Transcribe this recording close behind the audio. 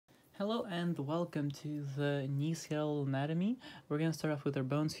Hello and welcome to the knee skeletal anatomy. We're going to start off with our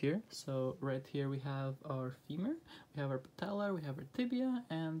bones here. So right here we have our femur, we have our patella, we have our tibia,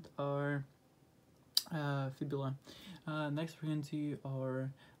 and our fibula. Next we're going to do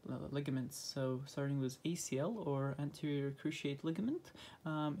our ligaments. So starting with ACL or anterior cruciate ligament.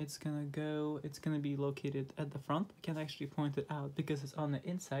 It's gonna be located at the front. I can't actually point it out because it's on the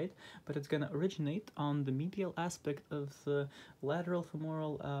inside, but it's gonna originate on the medial aspect of the lateral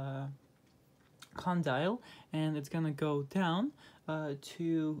femoral condyle, and it's gonna go down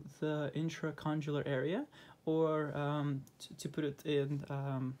to the intracondylar area, or to put it in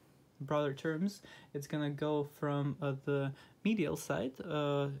broader terms, it's gonna go from the medial side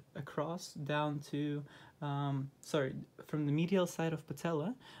across down to from the medial side of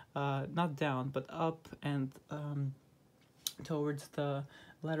patella, not down but up and towards the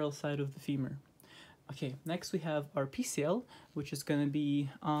lateral side of the femur. Okay, next we have our PCL, which is gonna be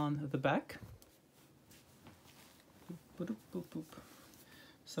on the back.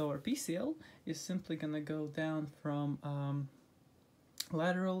 So our PCL is simply gonna go down from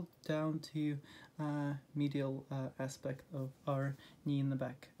lateral down to medial aspect of our knee in the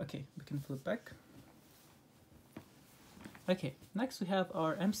back. Okay, we can flip back. Okay, next we have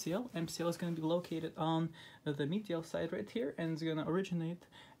our MCL. MCL is going to be located on the medial side right here, and it's going to originate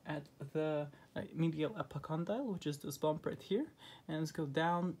at the medial epicondyle, which is this bump right here, and it's go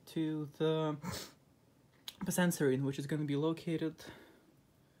down to the pacensarine, which is going to be located,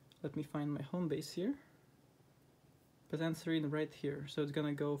 let me find my home base here, pacensarine right here. So it's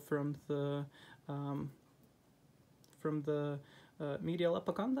gonna go from the medial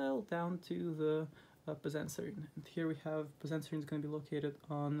epicondyle down to the pacensarine. And here we have pacensarine is going to be located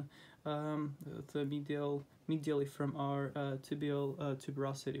on the medially from our tibial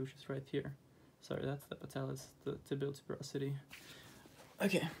tuberosity, which is right here. Sorry, that's the patella, it's the tibial tuberosity.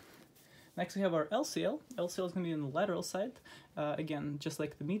 Okay. Next we have our LCL. LCL is going to be on the lateral side. Again, just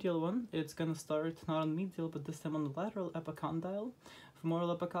like the medial one, it's going to start not on the medial, but this time on the lateral epicondyle,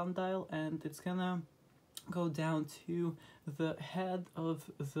 femoral epicondyle, and it's going to go down to the head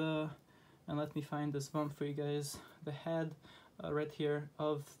of the, and let me find this one for you guys, the head right here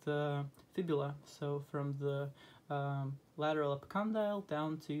of the fibula. So from the lateral epicondyle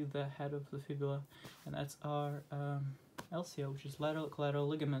down to the head of the fibula, and that's our LCL, which is lateral collateral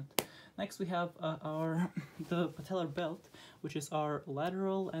ligament. Next we have the patellar belt, which is our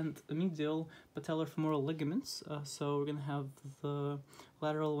lateral and medial patellar femoral ligaments. So we're gonna have the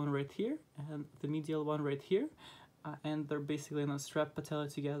lateral one right here and the medial one right here, and they're basically gonna strap patella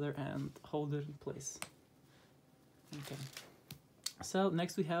together and hold it in place. Okay. So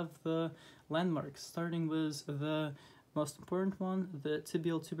next we have the landmarks, starting with the most important one, the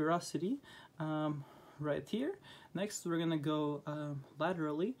tibial tuberosity, right here. Next we're gonna go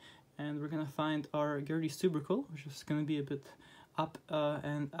laterally, and we're gonna find our Gerdy's tubercle, which is gonna be a bit up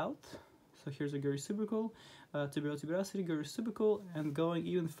and out. So here's a Gerdy's tubercle, tibial tuberosity, Gerdy's tubercle, and going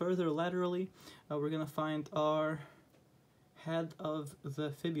even further laterally, we're gonna find our head of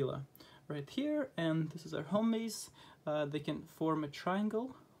the fibula right here, and this is our home base. They can form a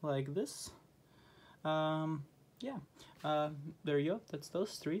triangle like this. There you go, that's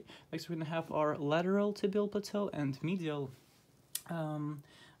those three. Next we're gonna have our lateral tibial plateau and medial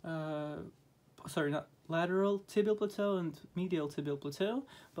not lateral tibial plateau and medial tibial plateau.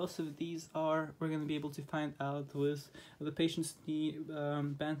 Both of these we're going to be able to find out with the patient's knee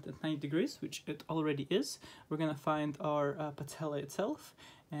bent at 90 degrees, which it already is. We're going to find our patella itself,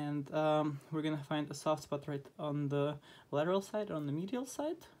 and we're going to find a soft spot right on the lateral side, on the medial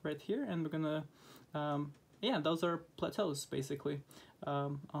side, right here, and we're going to those are plateaus basically,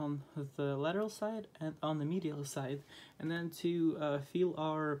 on the lateral side and on the medial side. And then to feel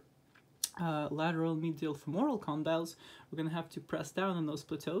our lateral medial femoral condyles, we're going to have to press down on those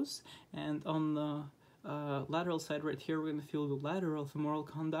plateaus, and on the lateral side right here we're going to feel the lateral femoral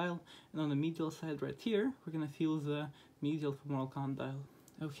condyle, and on the medial side right here we're going to feel the medial femoral condyle.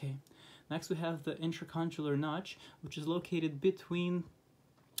 Okay, next we have the intracondylar notch, which is located between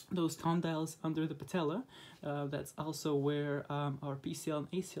those condyles under the patella. That's also where our PCL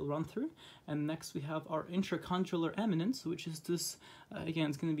and ACL run through. And next we have our intracondylar eminence, which is this, again,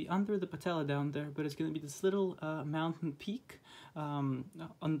 it's going to be under the patella down there, but it's going to be this little mountain peak on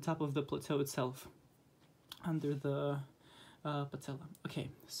top of the plateau itself, under the patella. Okay,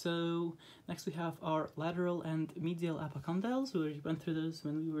 so next we have our lateral and medial epicondyles. We went through those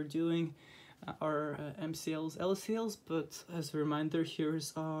when we were doing our MCLs, LCLs, but as a reminder,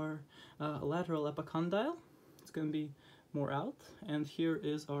 here's our lateral epicondyle. It's going to be more out, and here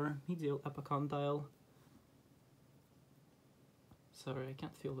is our medial epicondyle. Sorry, I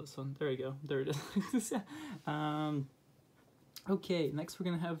can't feel this one. There we go. There it is. Okay, next we're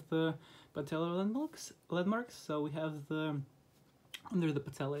gonna have the patellar landmarks. So we have under the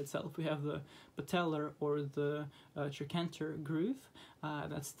patella itself, we have the patellar or the trochanter groove.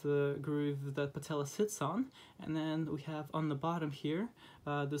 That's the groove that patella sits on. And then we have on the bottom here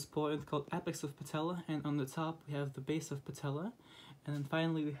this point called apex of patella, and on the top we have the base of patella. And then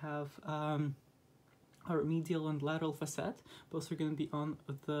finally we have our medial and lateral facet. Both are going to be on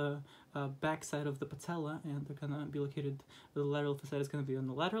the back side of the patella, and they're going to be located, the lateral facet is going to be on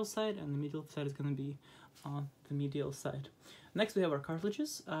the lateral side, and the medial facet is going to be on the medial side. Next we have our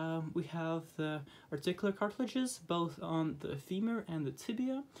cartilages. We have the articular cartilages, both on the femur and the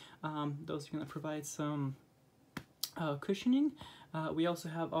tibia. Those are going to provide some cushioning. We also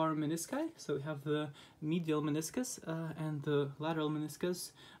have our menisci, so we have the medial meniscus and the lateral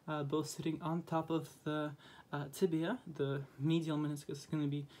meniscus, both sitting on top of the tibia. The medial meniscus is going to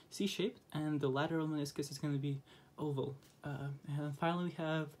be C-shaped, and the lateral meniscus is going to be oval. And finally we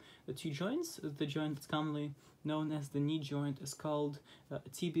have the two joints. The joint that's commonly known as the knee joint is called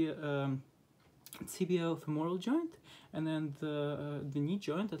tibiofemoral joint, and then the knee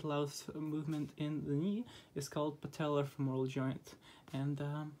joint that allows movement in the knee is called patellar femoral joint. And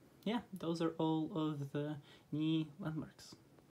yeah, those are all of the knee landmarks.